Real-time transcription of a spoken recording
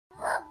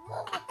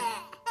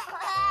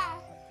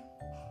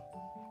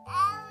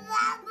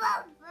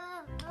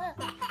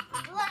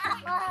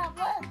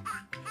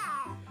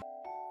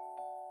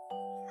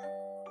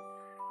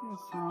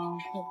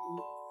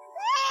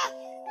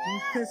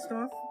pissed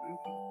off?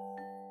 Okay.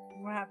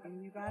 What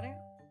happened? You got it?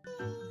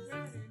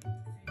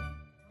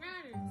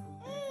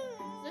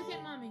 Look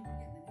at mommy.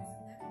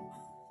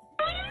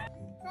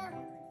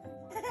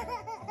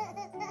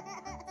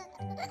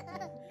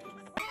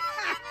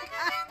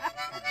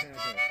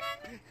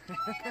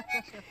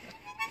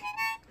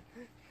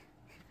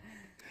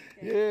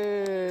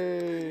 Yay!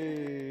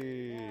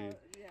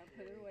 Yeah,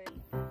 put it away.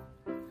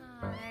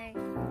 Hi.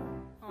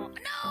 Oh,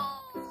 no!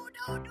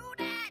 Don't do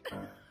that!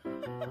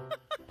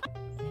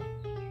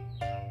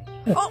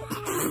 Oh!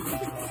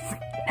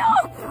 No!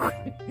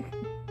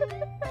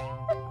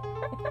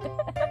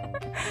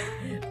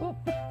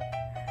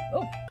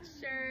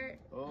 Shirt.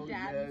 Oh,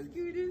 Dad's yes.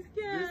 cutest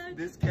cat.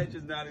 This catch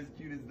is not as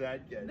cute as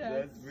that catch.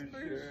 That's for for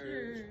sure.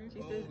 sure. She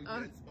Oh, says,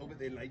 yes. Oh, but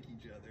they like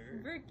each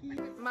other. Ricky.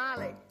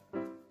 Molly,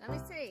 let me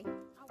see.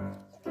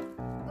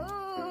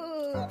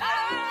 Ooh.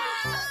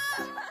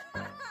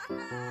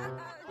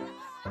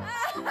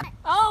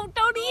 Oh,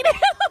 don't eat it!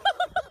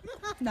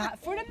 Not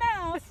for the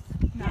mouse.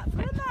 Not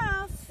for the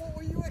mouse. What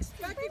were you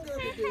expecting her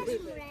to do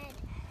with it?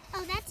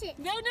 Oh, that's it.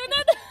 No, no,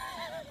 no.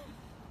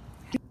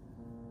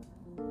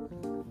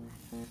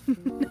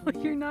 No,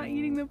 you're not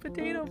eating the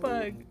potato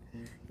bug.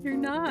 You're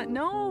not.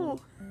 No.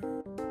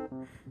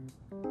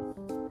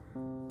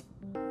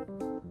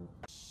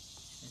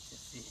 It's a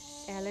fish.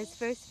 Ella's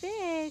first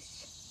fish.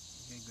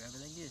 You can grab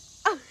it like this.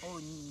 Oh. Oh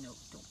no,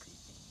 don't put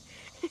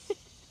it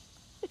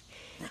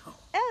in. No.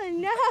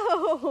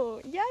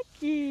 Oh no!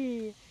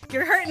 Yucky!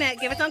 You're hurting it.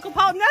 Give it to Uncle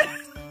Paul. No.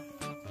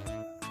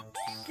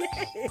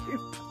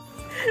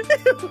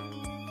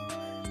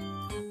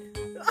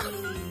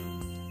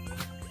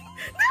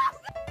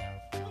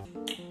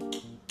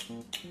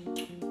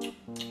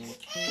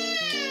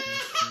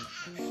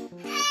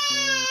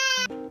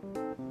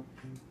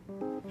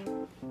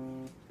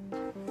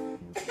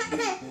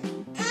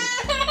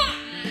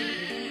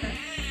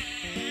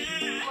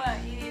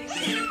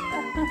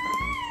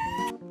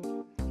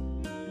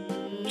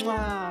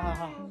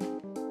 Wow.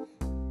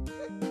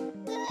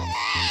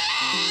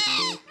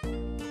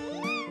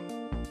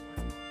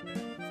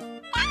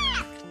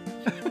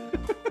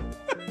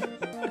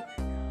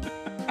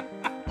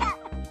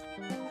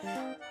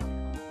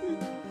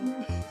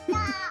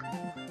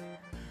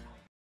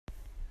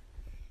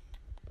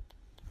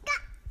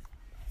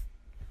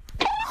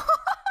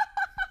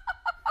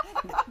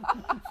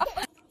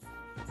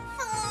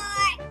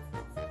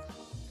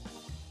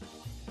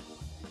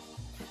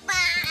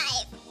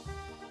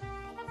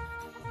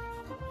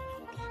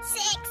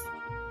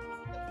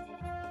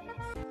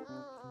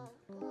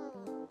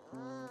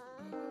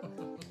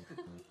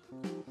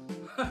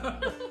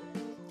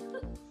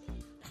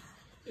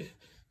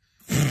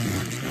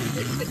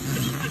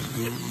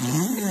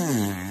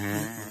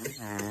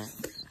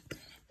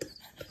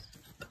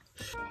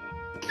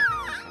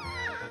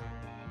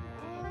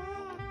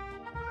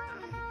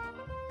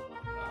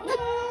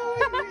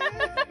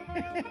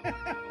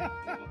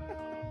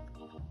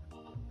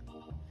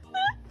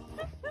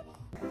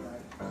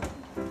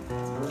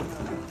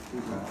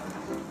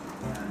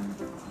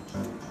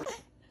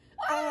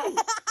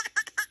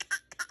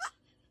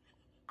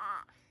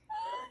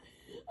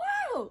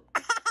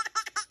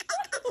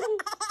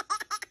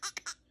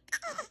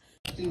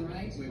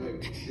 Right?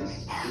 Wait.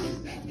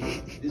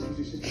 This was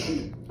just a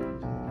cleaner.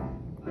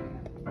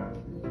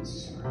 This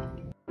is hard.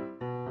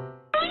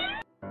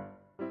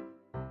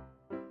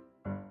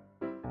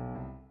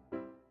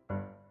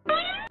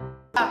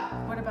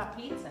 What about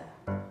pizza?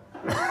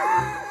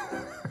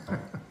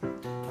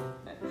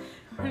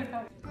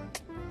 Ladybug.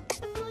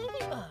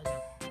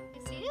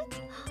 You see it?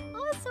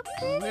 Oh, it's so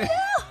pretty.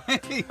 Hey,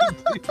 dude.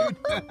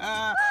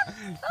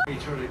 Hey,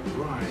 Charlie,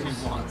 rise. She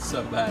wants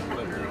some bad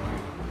butter.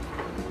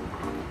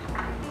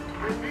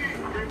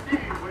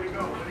 Way to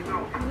go.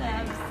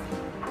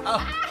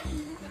 Oh.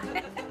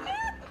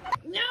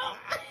 No!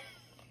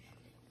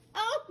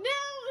 Oh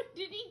no!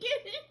 Did he get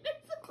it? Did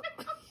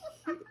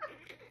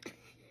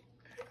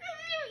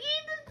you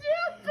eat the soup?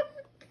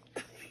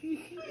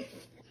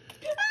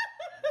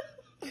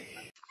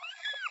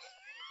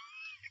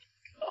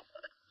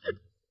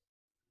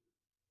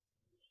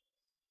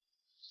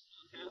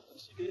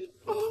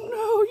 Oh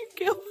no, you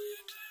killed it.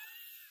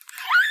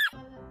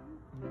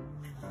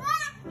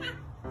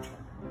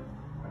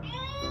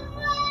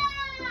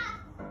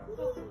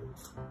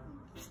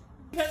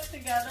 Cut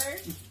together.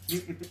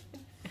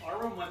 Our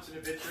romance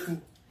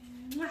adventure.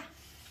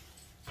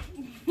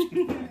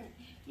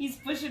 He's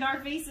pushing our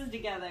faces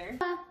together.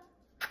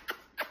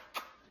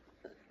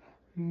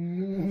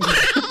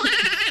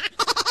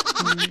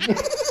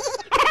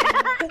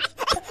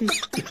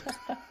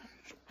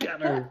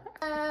 Got her.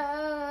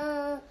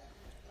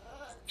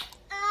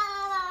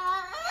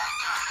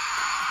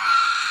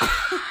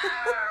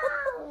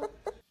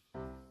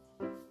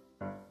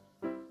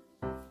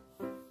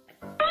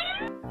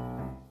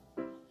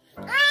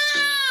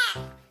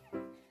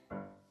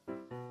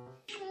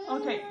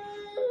 Okay.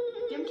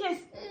 Give him a kiss.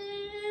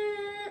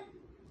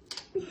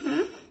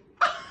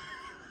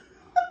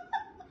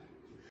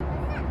 Are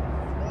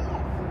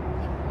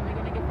we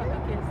gonna give Papa a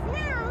kiss? No.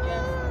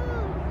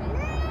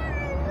 Yes.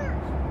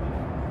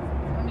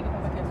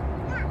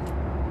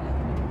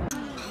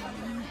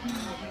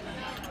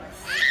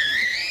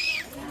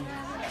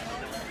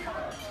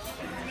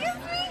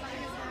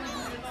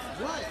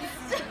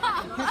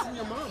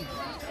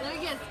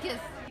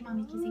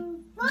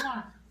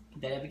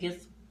 Daddy have a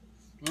kiss?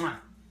 Mwah.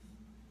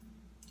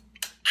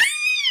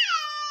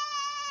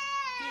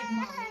 Give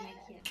mommy a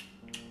kiss.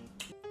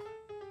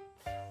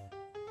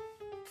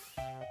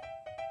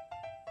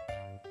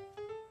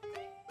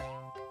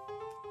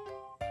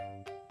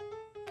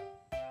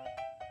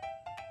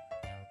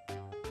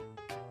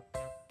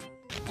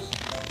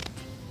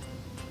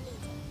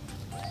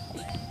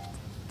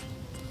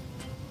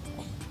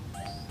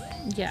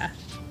 Yeah.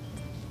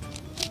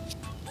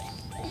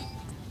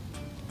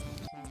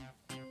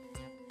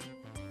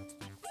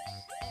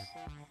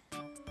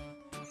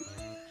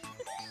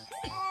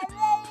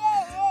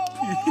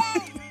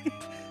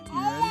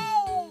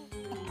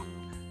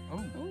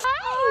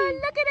 Oh,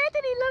 look at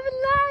Anthony loving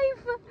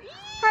life,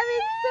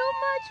 having so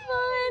much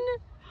fun.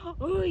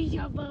 Oh,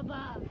 yeah,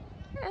 Baba.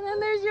 And then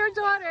there's your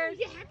daughter.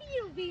 You happy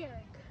you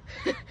beer?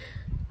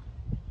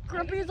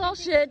 Grumpy as all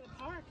shit.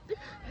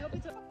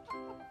 Good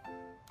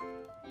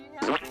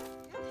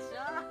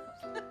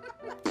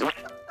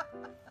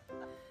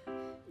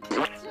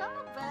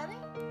job, buddy.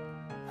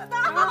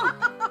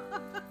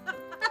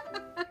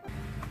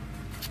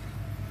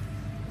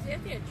 Is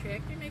Anthony a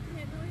tractor making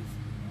that noise?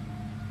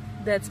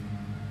 That's.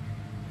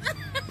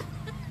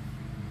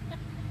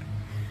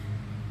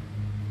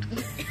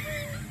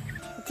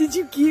 Did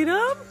you get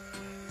him?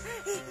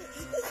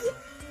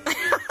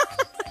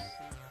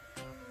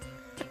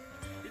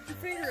 Get your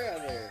finger out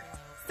of there.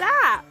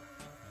 Stop!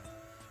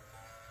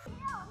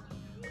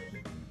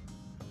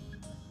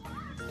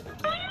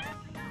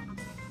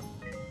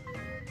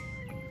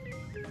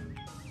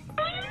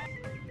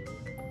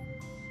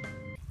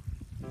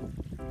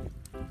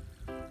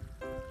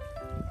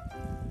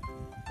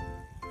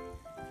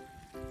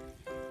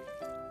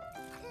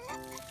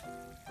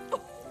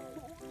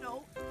 No,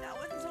 that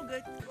wasn't so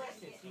good.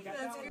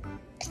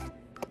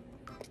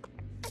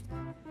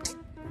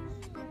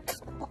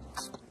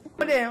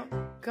 Go down.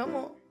 Come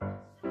on.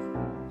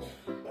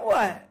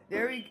 What?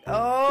 There he.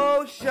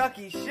 Oh,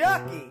 shucky,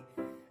 shucky.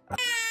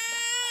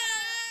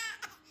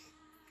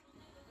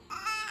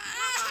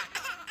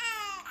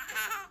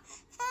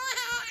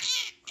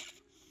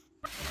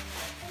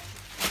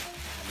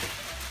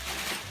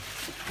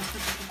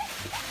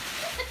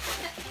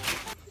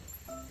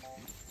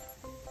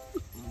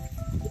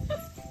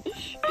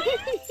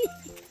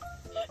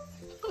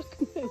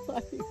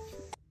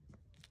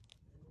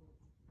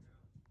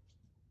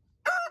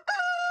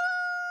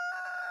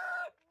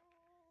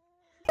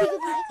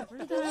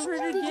 I've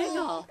heard a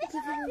giggle.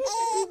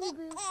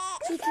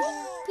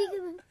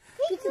 Peekaboo.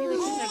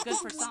 They're good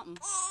for something.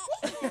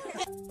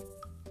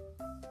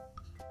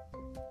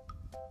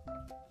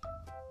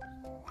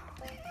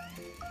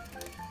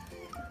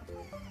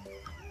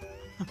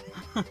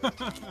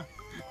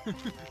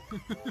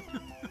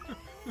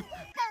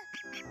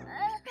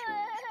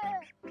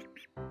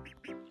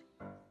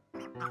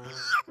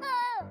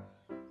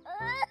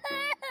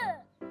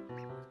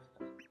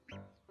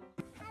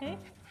 Hey.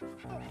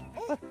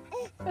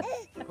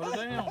 Put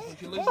her down when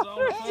she loses all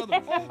her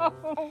feathers.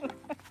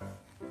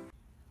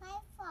 My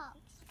fox.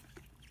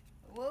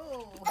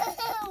 Whoa.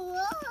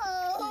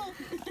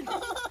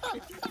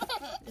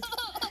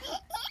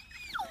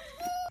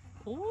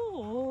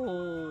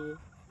 Oh.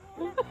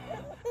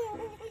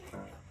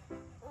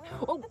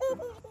 Oh.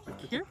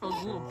 Careful,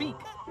 his little beak.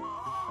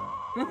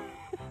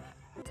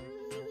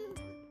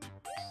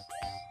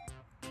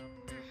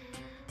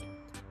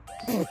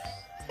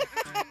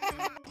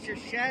 It's your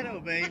shadow,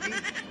 baby.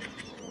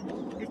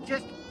 It's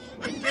just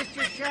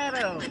your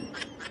shadow.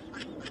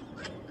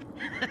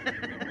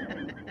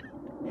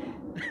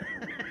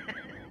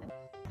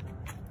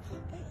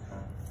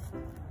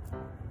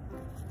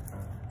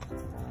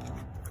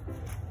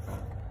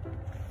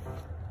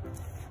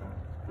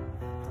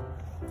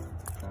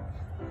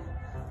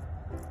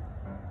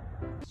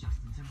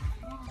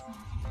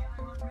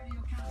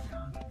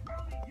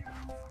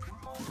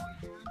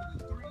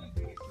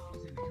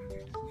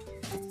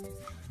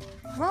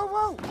 Whoa,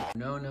 whoa.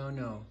 No, no,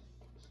 no.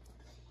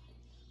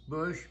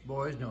 Bush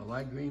boys don't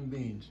like green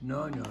beans.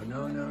 No, no,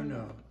 no, no,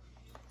 no.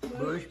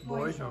 Bush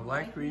boys don't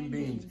like green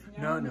beans.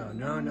 No, no,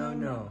 no, no,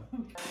 no.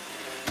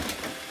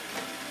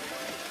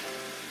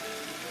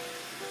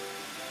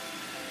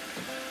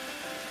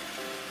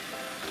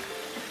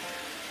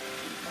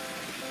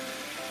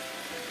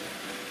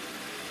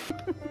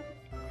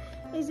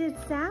 Is it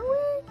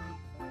sour?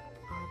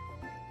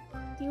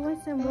 Do you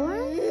want some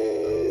more?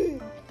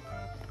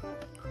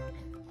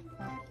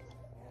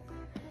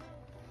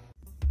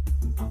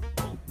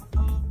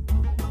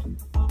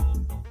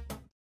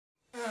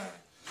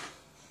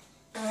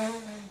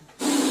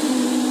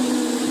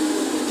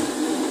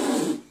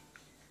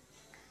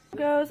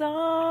 Goes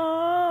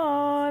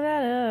on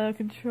out of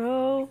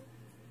control,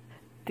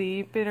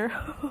 deep in her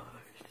heart,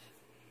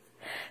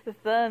 the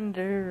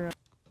thunder.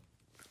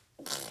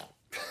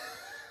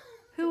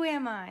 Who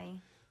am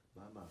I?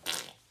 Mama.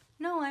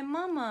 No, I'm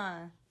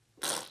Mama.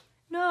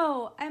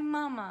 No, I'm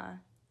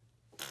Mama.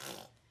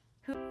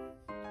 Who?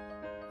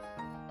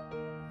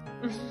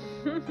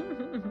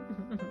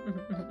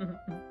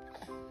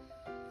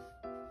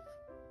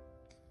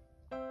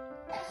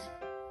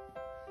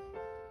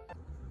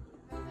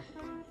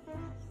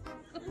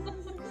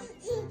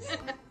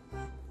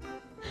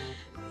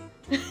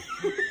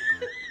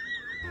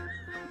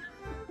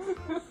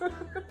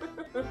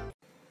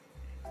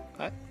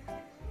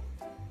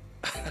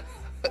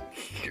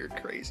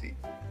 crazy.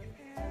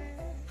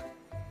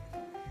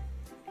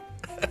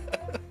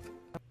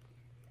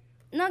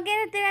 No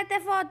quieres tirarte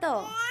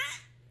foto.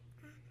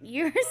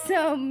 You're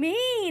so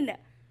mean.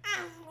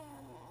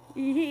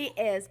 He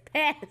is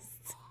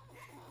pissed.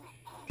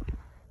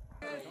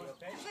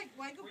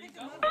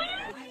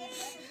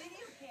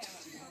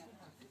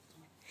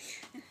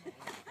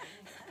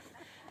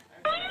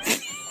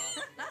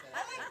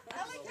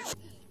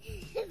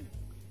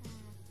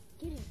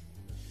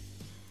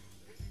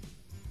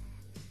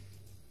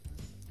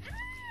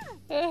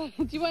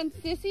 Do you want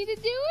Sissy to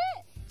do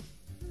it?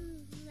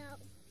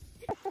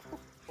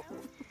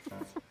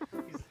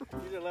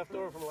 These are left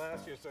over from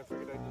last year, so I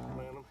figured I'd just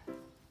plant them.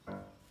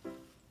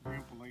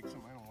 Grandpa likes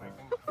them, I don't like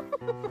them.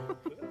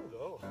 Let them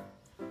go.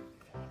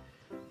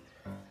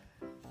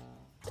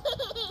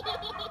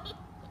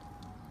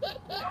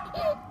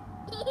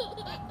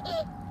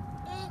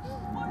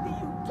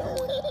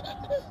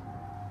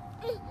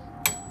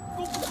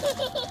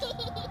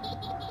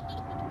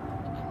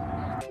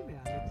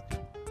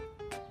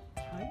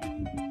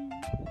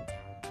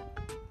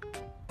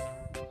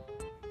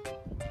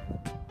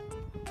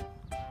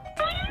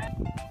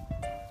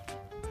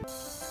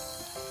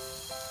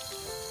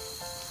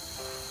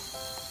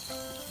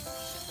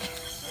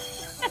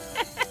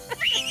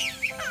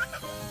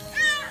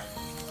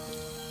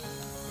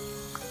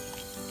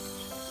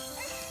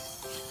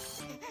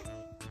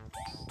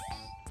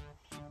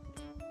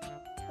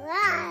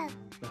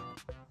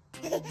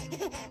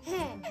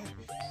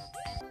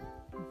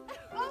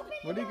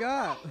 What do you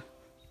got?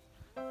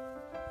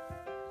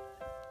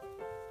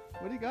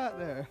 What do you got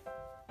there?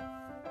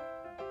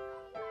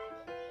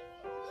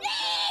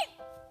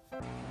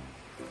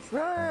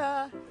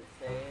 Rora!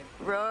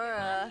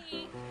 Rora!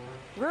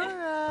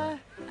 Rora!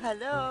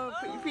 Hello!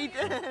 Put your feet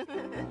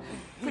down.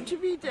 Put your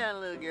feet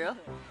down, little girl.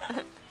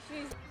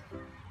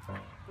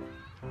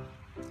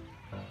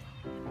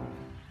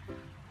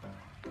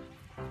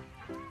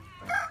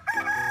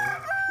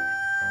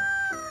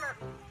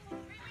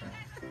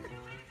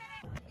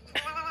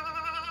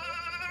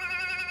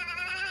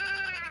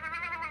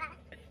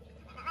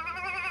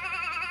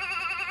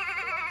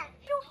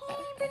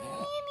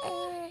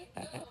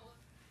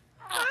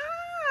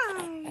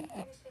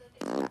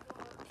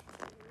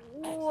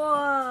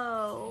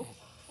 Whoa.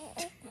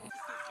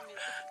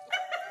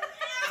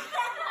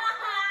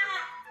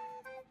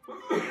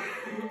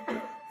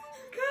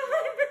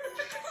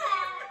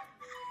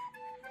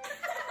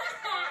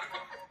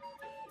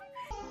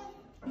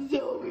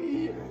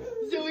 Zoe!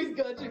 Zoe's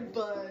got your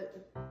butt.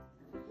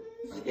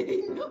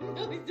 Say no,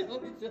 no,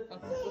 don't. His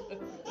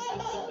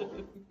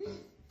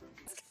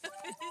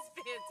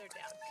pants are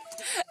down.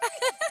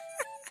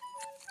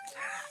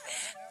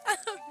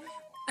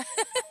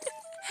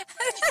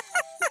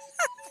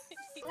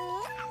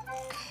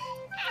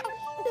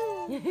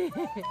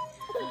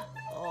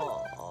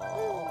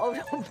 Oh,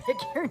 don't pick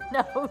your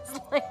nose,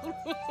 lady.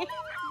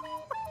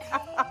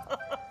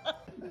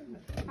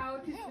 How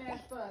to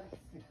smash bugs.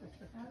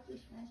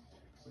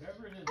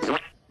 Whatever it is.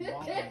 Yeah.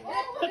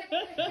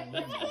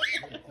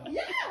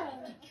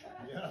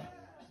 Yeah.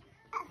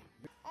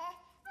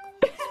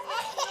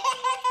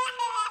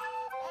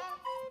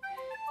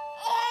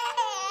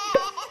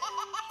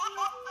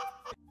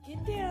 Get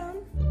down.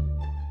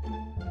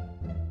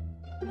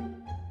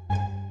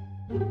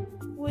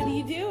 What are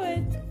you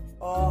doing?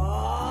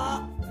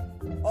 Oh,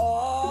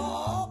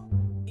 oh,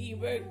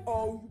 even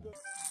oh.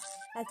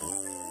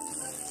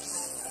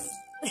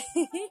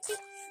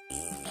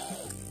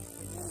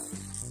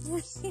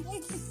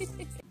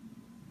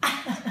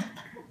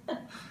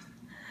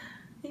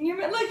 And you're,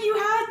 look, you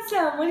had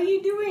some. What are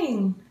you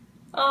doing?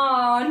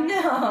 Oh,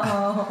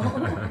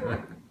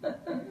 no.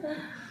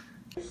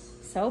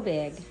 So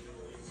big.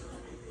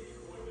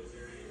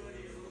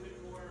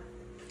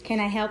 Can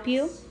I help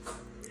you?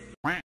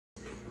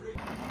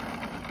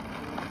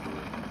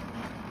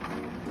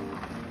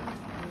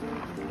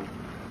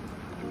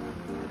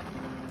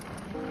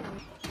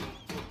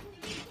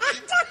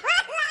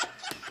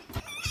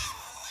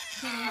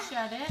 Can you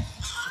shut it?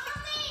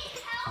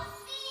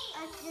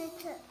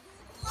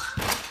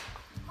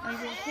 Are you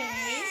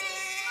okay?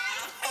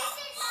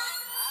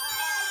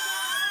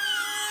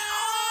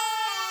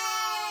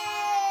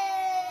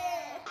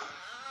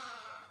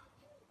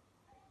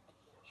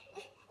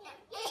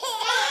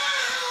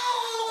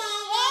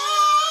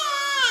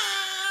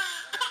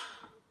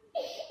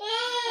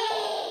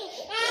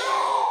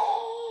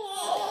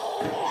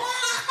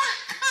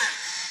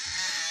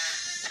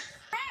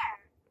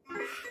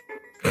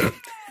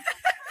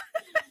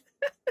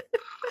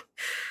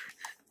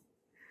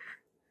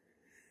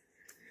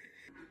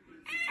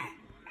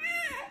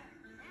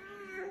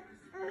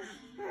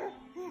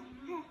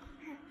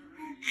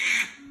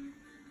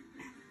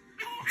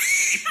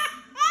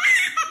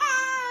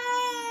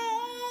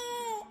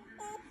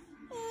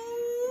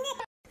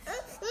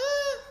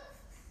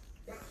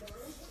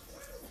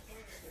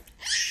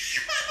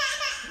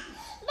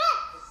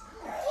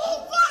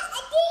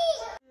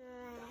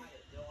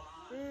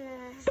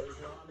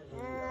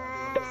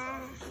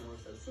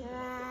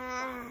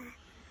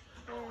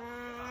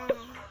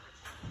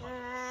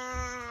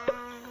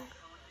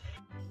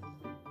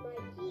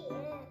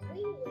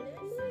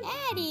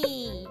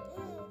 Daddy?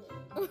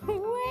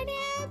 What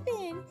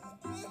happened?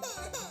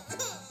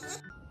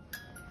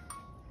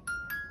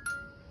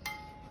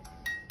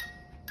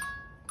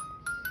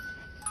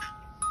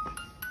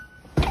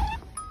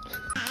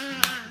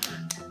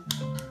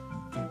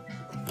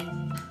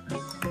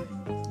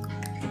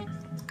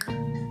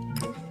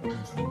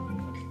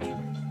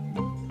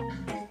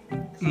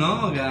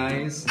 No,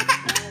 guys.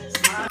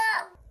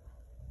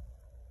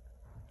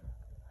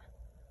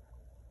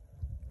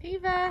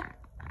 Eva.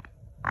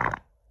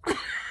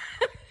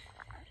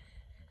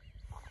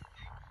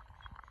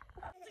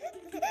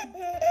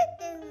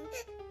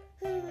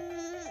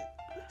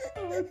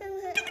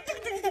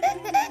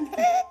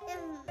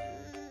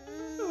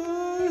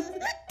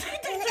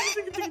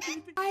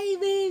 Hi,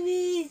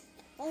 baby.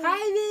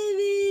 Hi,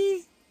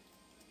 baby.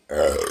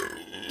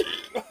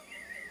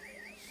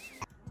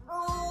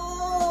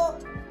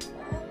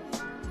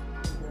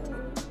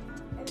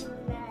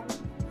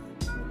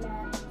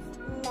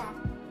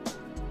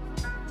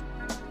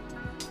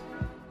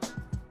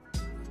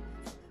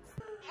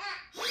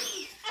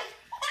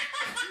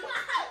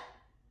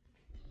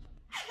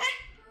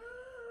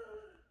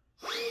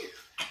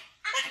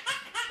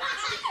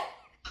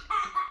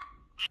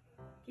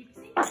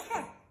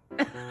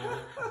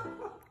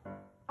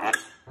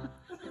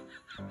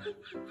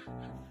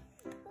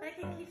 I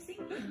can keep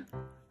singing.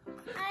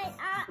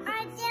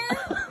 I do.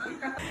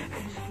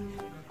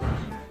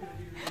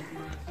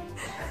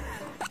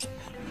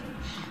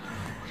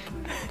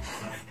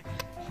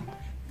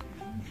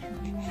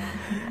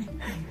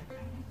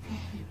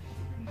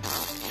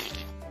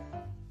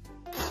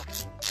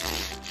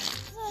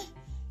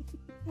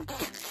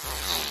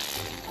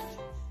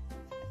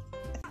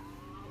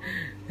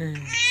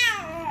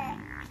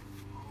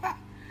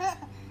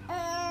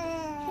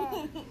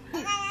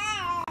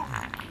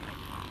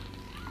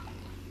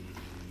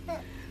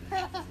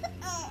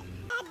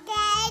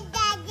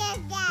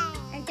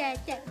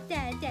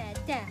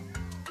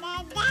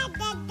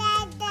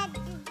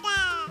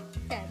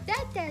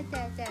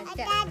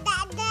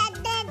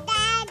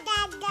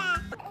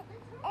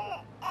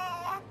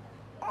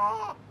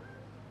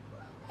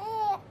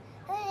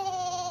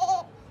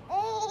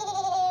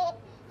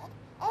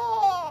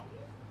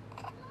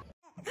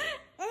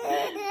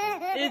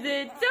 Is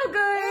it so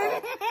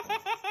good?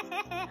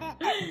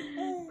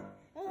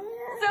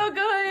 So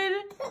good.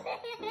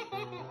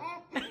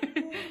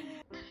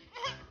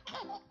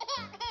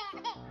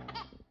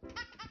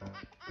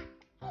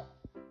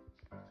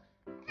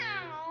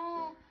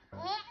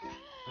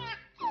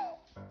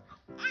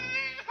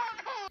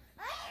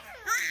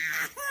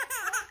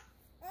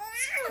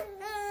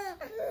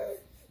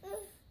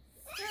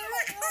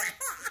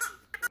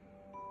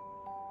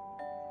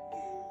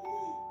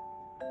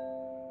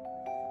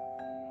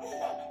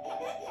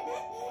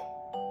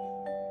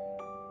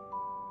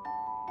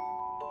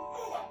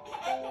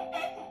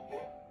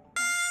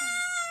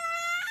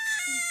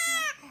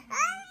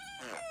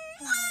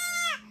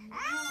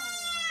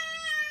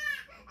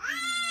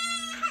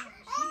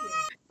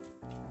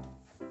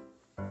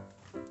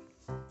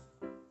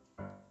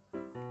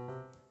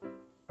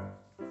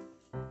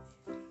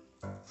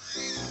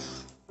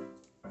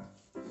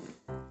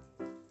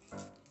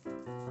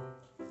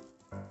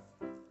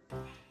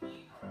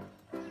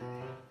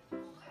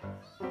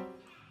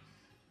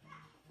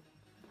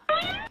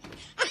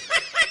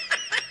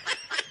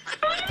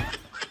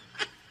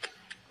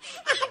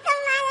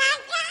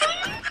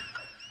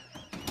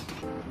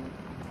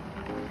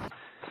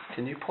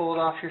 Can you pull it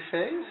off your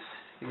face?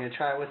 You gonna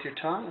try it with your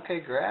tongue?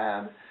 Okay,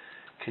 grab.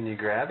 Can you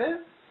grab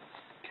it?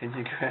 Can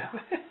you grab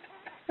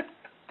it?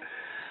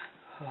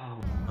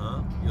 Oh.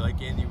 Huh? You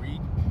like Andy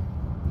Reid?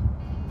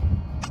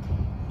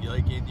 You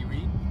like Andy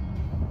Reid?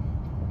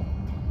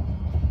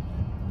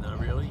 Not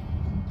really?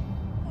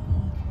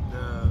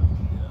 No.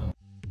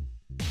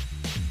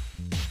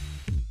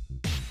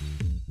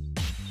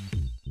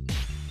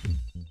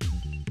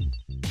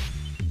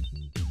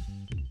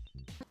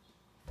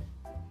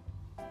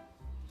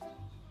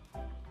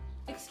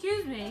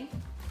 Excuse me.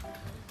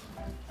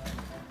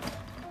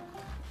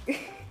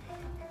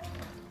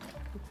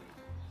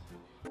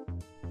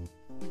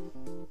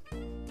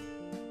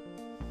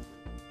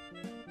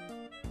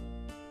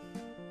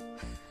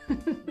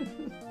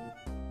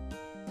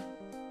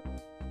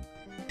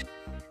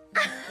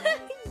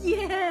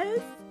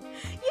 Yes.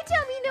 You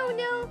tell me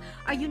no.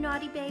 Are you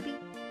naughty, baby?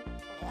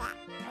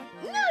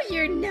 No,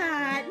 you're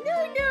not. No.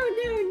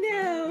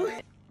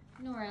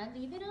 Nora,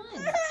 leave it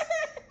on.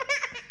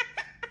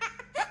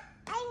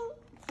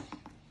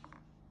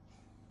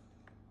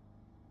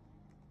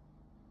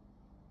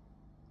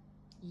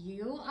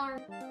 You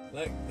are...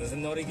 Look, there's a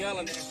naughty girl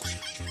in there.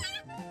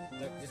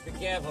 Look, just be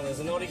careful, there's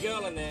a naughty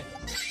girl in there.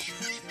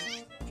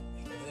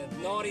 There's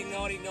a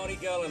naughty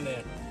girl in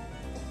there.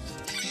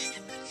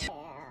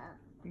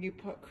 You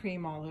put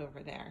cream all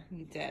over there.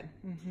 You did.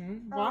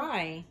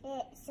 Why?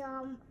 It's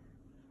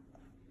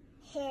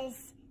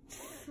his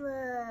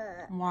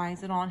foot. Why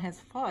is it on his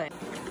foot?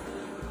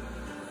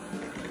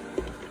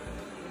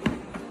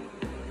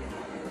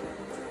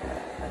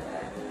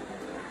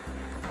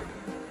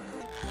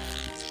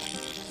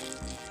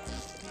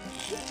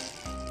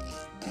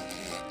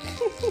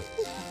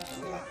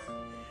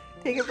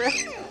 Take a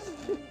breath.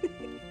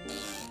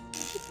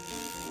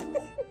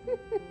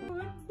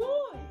 Good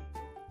boy.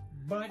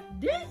 But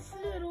this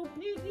little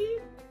piggy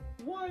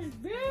was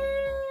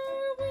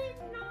very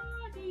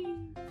naughty.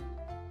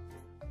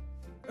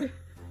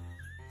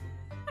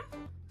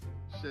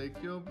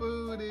 Shake your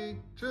booty.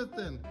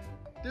 Tristan,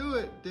 do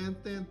it. Dance,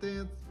 dance,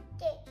 dance.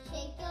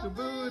 Shake Your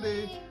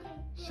booty.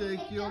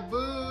 Shake your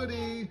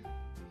booty.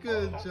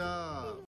 Good job.